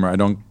disclaimer, I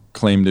don't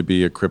claim to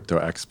be a crypto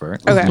expert.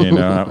 Okay.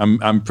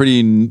 I'm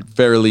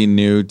fairly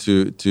new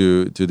to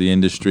the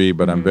industry,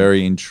 but I'm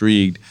very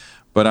intrigued.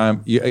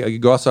 But you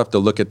also have to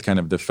look at kind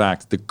of the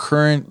facts. The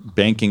current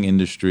banking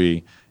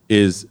industry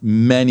is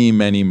many,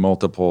 many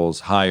multiples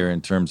higher in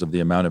terms of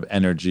the amount of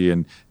energy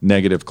and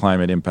negative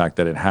climate impact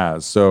that it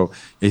has. So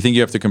I think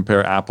you have to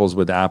compare apples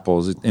with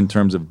apples in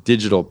terms of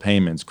digital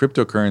payments.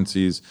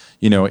 Cryptocurrencies,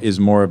 is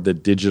more of the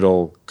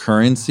digital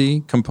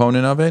currency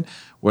component of it.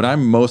 What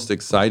I'm most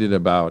excited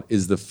about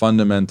is the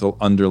fundamental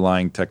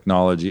underlying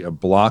technology of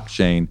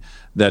blockchain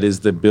that is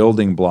the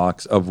building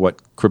blocks of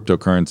what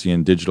cryptocurrency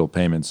and digital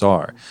payments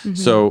are.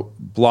 So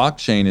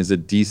blockchain is a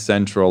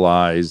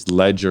decentralized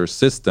ledger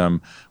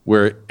system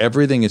where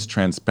everything is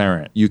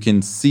transparent. You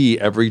can see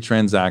every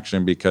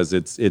transaction because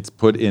it's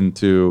put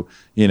into,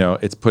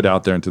 it's put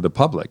out there into the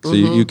public. So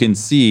you can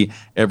see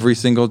every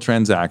single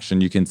transaction.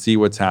 You can see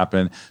what's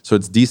happened. So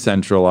it's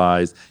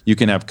decentralized. You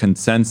can have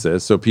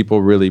consensus. So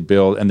people really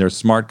build, and there's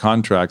smart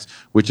contracts,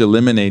 which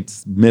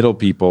eliminates middle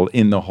people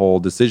in the whole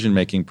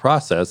decision-making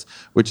process,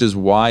 which is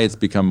why it's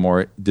become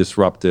more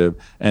disruptive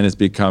and it's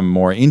become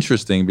more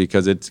interesting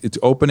because it's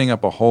opening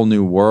up a whole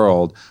new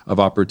world of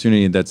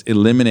opportunity that's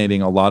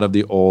eliminating a lot of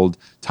the old,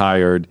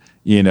 tired,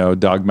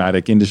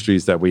 dogmatic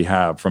industries that we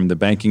have, from the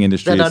banking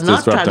industry that are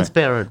not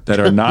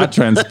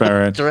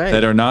transparent,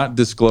 that are not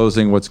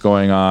disclosing what's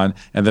going on,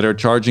 and that are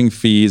charging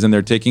fees, and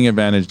they're taking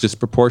advantage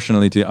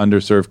disproportionately to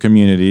underserved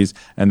communities.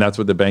 And that's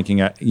what the banking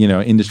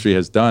industry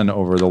has done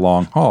over the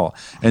long haul.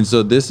 And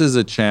so this is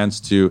a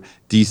chance to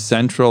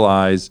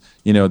decentralize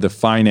the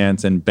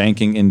finance and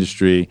banking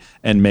industry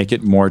and make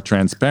it more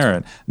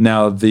transparent.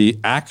 Now, the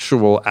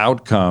actual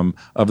outcome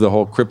of the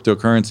whole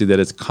cryptocurrency that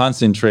has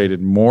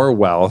concentrated more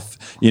wealth,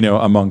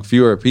 among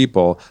fewer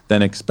people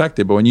than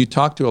expected. But when you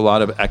talk to a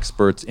lot of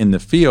experts in the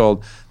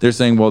field, they're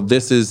saying, well,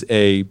 this is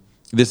a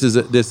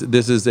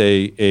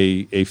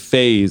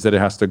phase that it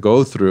has to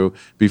go through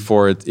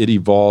before it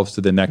evolves to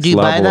the next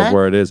level of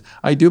where it is.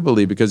 I do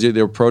believe, because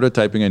they're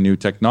prototyping a new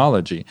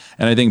technology.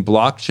 And I think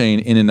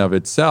blockchain in and of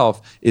itself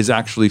is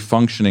actually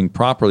functioning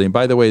properly. And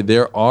by the way,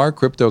 there are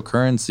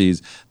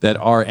cryptocurrencies that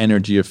are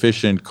energy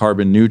efficient,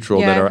 carbon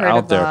neutral, that are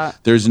out there.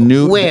 There's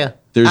new... Where?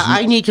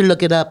 I need to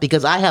look it up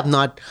because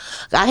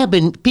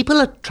people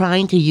are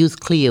trying to use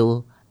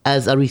Clio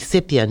as a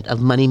recipient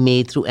of money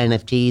made through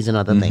NFTs and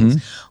other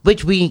things,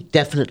 which we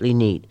definitely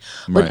need.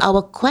 But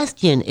our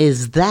question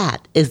is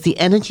the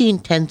energy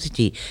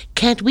intensity.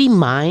 Can't we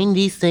mine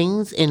these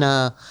things in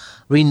a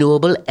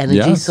renewable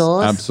energy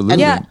source?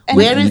 Absolutely. And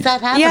where is that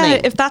happening?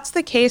 Yeah, if that's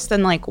the case,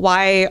 then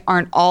why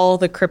aren't all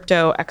the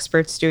crypto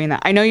experts doing that?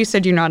 I know you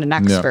said you're not an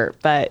expert,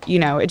 but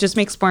it just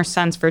makes more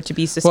sense for it to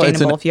be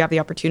sustainable if you have the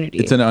opportunity.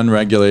 It's an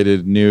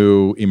unregulated,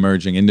 new,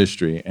 emerging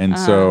industry, and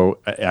so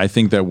I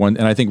think that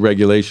I think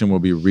regulation will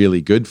be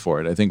really good for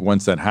it. I think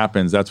once that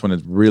happens, that's when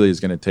it really is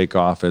going to take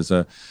off as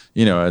a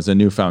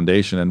new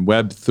foundation. And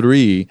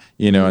Web3,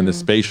 and the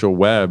spatial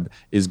web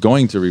is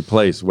going to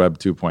replace Web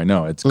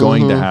 2.0. It's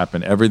going to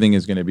happen. Everything is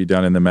is going to be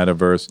done in the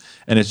metaverse,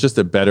 and it's just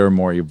a better,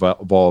 more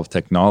evolved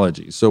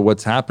technology. So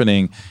what's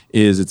happening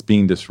is it's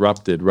being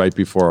disrupted right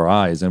before our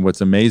eyes. And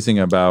what's amazing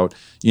about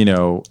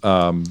DAOs,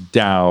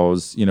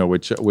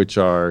 which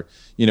are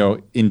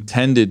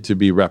intended to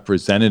be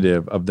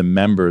representative of the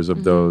members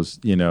of those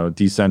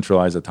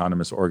decentralized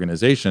autonomous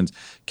organizations,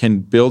 can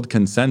build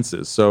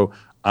consensus. So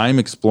I'm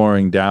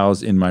exploring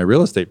DAOs in my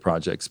real estate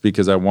projects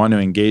because I want to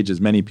engage as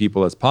many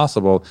people as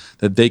possible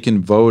that they can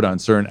vote on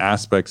certain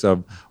aspects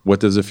of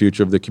what is the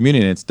future of the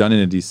community. And it's done in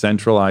a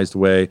decentralized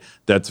way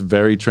that's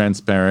very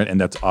transparent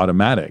and that's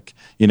automatic,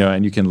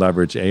 and you can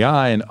leverage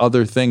AI and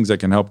other things that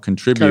can help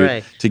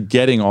contribute to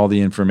getting all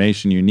the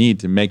information you need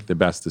to make the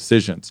best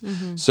decisions.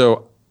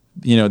 So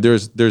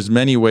there's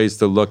many ways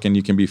to look, and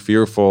you can be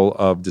fearful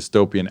of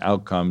dystopian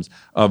outcomes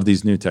of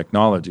these new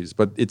technologies,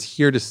 but it's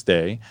here to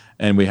stay,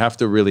 and we have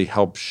to really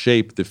help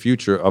shape the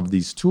future of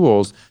these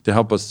tools to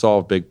help us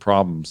solve big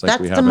problems like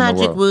we have in the world.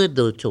 That's the magic word,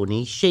 though,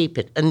 Tony, shape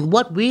it. And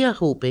what we are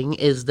hoping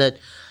is that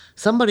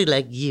somebody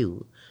like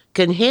you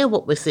can hear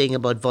what we're saying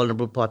about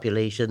vulnerable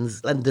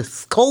populations and the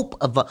scope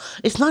of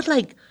it's not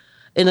like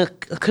in a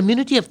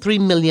community of 3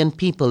 million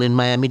people in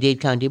Miami-Dade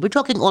County, we're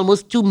talking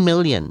almost 2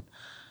 million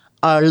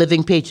are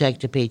living paycheck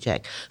to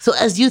paycheck. So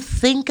as you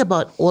think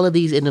about all of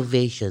these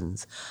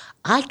innovations,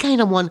 I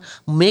kind of want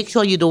to make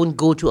sure you don't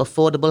go to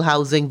affordable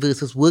housing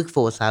versus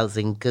workforce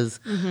housing, because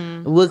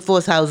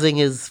workforce housing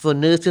is for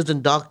nurses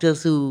and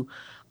doctors who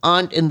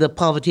aren't in the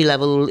poverty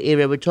level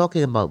area we're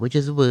talking about, which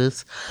is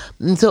worse.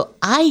 And so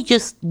I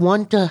just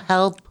want to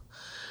help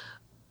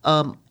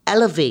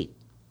elevate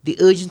the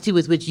urgency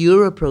with which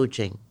you're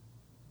approaching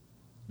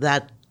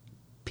that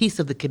piece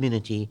of the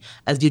community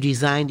as you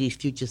design these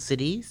future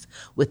cities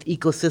with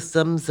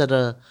ecosystems that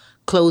are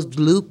closed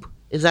loop.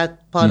 Is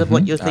that part of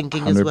what you're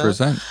thinking 100%. as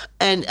well?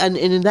 And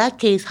in that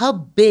case, how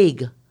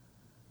big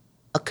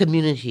a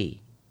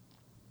community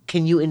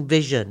can you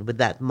envision with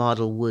that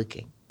model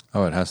working?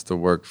 Oh, it has to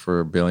work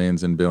for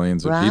billions and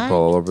billions of people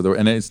all over the world.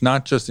 And it's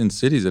not just in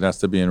cities. It has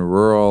to be in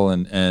rural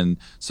and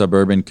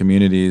suburban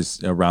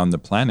communities around the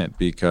planet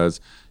because,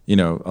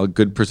 a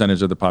good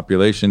percentage of the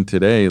population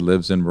today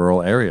lives in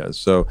rural areas.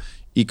 So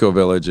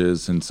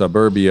eco-villages and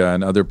suburbia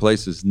and other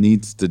places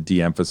needs to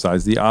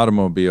de-emphasize the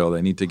automobile.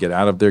 They need to get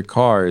out of their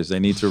cars. They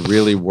need to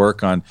really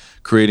work on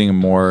creating a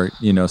more,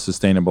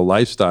 sustainable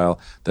lifestyle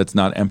that's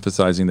not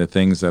emphasizing the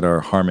things that are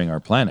harming our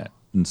planet.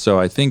 And so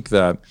I think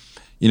that,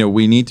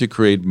 we need to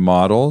create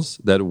models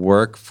that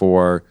work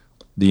for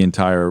the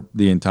entire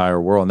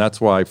world. And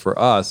that's why for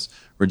us,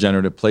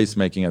 regenerative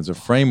placemaking as a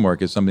framework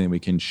is something we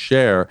can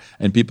share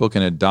and people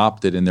can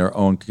adopt it in their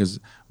own, because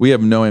we have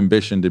no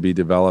ambition to be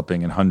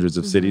developing in hundreds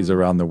of cities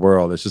around the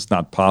world. It's just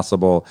not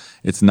possible.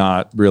 It's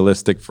not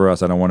realistic for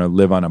us. I don't want to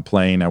live on a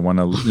plane. I want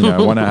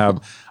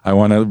to, I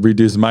want to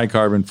reduce my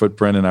carbon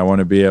footprint, and I want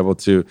to be able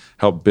to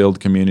help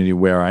build community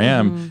where I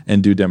am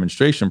and do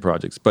demonstration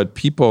projects. But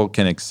people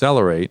can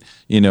accelerate,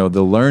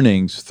 the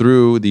learnings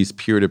through these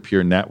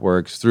peer-to-peer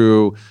networks,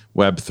 through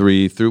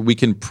Web3, we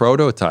can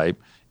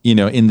prototype,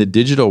 in the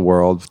digital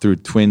world through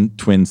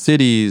twin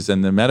cities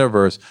and the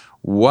metaverse,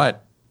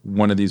 what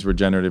one of these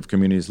regenerative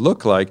communities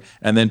look like,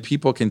 and then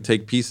people can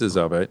take pieces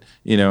of it,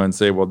 and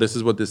say, well, this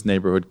is what this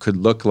neighborhood could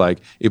look like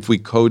if we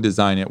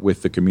co-design it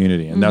with the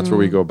community. And that's where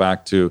we go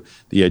back to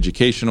the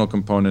educational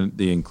component,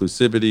 the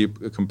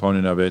inclusivity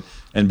component of it,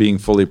 and being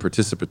fully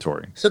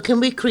participatory. So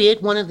can we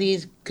create one of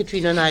these?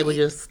 Katrina and I were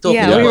just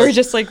talking we were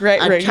just like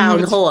a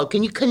town hall.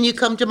 Can you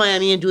come to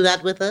Miami and do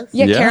that with us?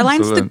 Yeah,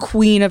 Caroline's the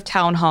queen of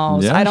town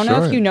halls. Yeah, I don't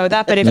know if you know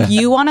that, but if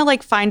you want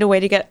to find a way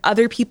to get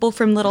other people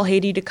from Little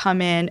Haiti to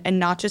come in and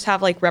not just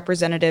have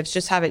representatives,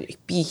 just have it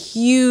be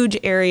huge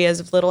areas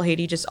of Little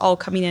Haiti just all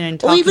coming in and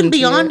talking. Or even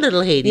beyond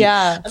Little Haiti.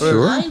 Yeah.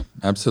 Sure.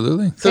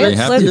 Absolutely. So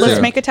let's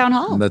make a town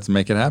hall. Let's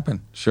make it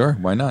happen. Sure.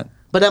 Why not?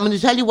 But I'm going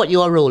to tell you what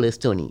your role is,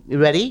 Tony. You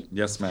ready?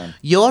 Yes, ma'am.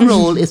 Your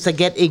role is to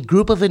get a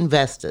group of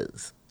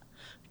investors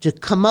to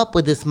come up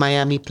with this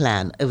Miami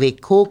plan of a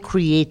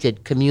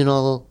co-created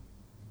communal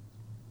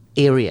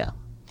area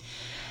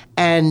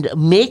and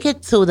make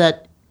it so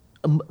that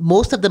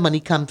most of the money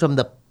comes from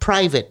the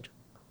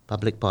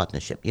private-public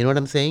partnership. You know what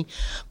I'm saying?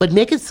 But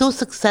make it so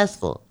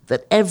successful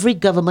that every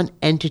government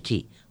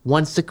entity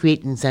wants to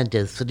create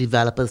incentives for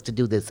developers to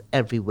do this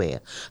everywhere.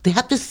 They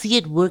have to see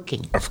it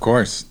working. Of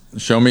course.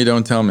 Show me,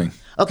 don't tell me.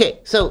 Okay,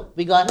 so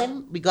we got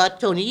him. We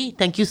got Tony.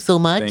 Thank you so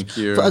much Thank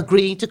you. for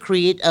agreeing to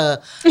create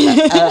a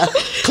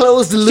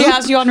closed loop. She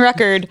has you on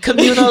record.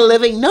 Communal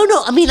living. No,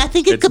 I mean, I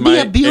think it could be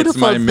a beautiful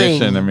thing. It's my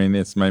mission. thing. I mean,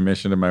 it's my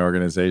mission of my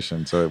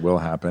organization, so it will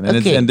happen. And,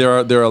 Okay. and there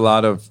are a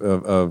lot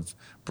of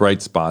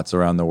bright spots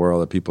around the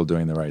world of people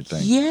doing the right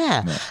thing.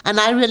 Yeah. And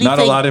I really Not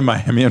think... a lot in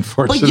Miami, But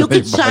unfortunately. you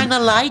could shine a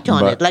light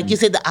on but- it. Like you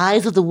said, the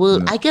eyes of the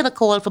world. I get a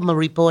call from a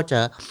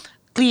reporter.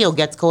 Cleo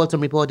gets calls from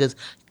reporters.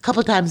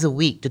 couple times a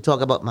week to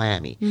talk about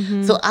Miami.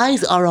 So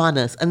eyes are on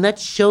us, and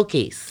let's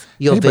showcase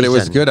your vision. But it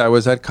was good. I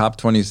was at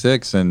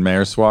COP26 and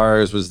Mayor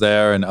Suarez was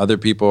there and other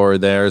people were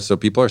there. So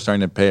people are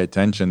starting to pay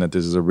attention that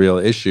this is a real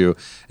issue.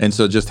 And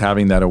so just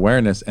having that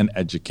awareness and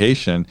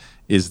education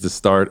is the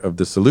start of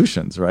the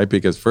solutions, right?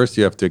 Because first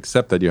you have to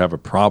accept that you have a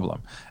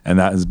problem. And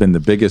that has been the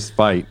biggest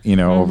fight,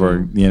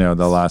 over,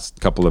 the last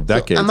couple of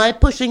decades. So am I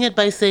pushing it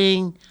by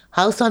saying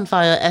House on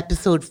Fire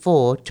episode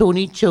 4,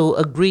 Tony Cho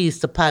agrees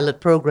to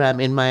pilot program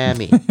in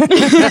Miami?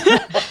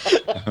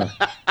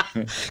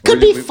 Could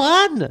be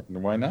fun.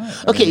 Why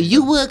not? Okay,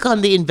 you work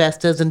on the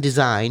investors and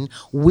design.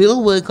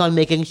 We'll work on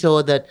making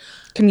sure that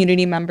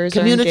Community members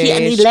community are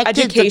and engaged.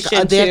 elected Education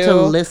are there too.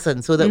 to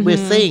listen, so that we're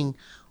saying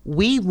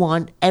we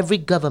want every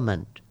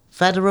government,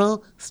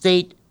 federal,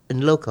 state,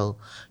 and local,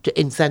 to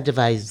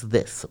incentivize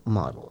this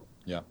model.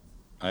 Yeah,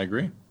 I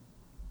agree.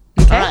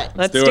 Okay, All right.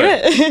 let's do do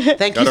it. it.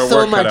 Thank Got you our so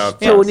work cut much, out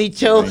for Tony us.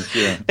 Cho. Thank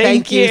you.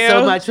 Thank you so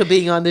you. much for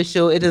being on the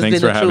show. It has Thanks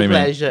been for a true having me.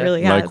 pleasure.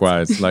 Really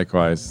has.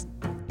 Likewise.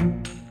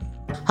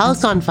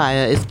 House on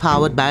Fire is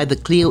powered by the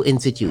Clio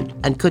Institute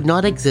and could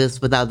not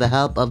exist without the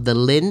help of the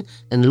Lynn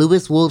and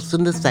Lewis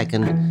Wolfson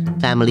II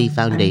Family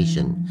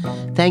Foundation.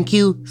 Thank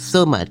you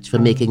so much for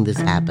making this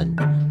happen.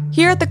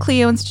 Here at the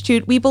Clio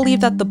Institute, we believe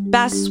that the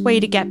best way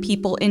to get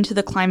people into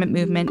the climate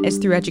movement is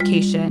through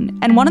education.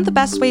 And one of the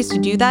best ways to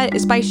do that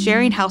is by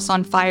sharing House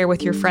on Fire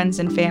with your friends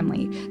and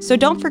family. So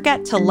don't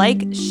forget to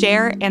like,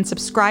 share, and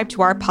subscribe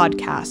to our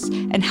podcasts.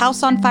 And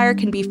House on Fire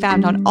can be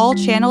found on all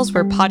channels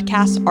where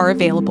podcasts are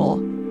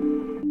available.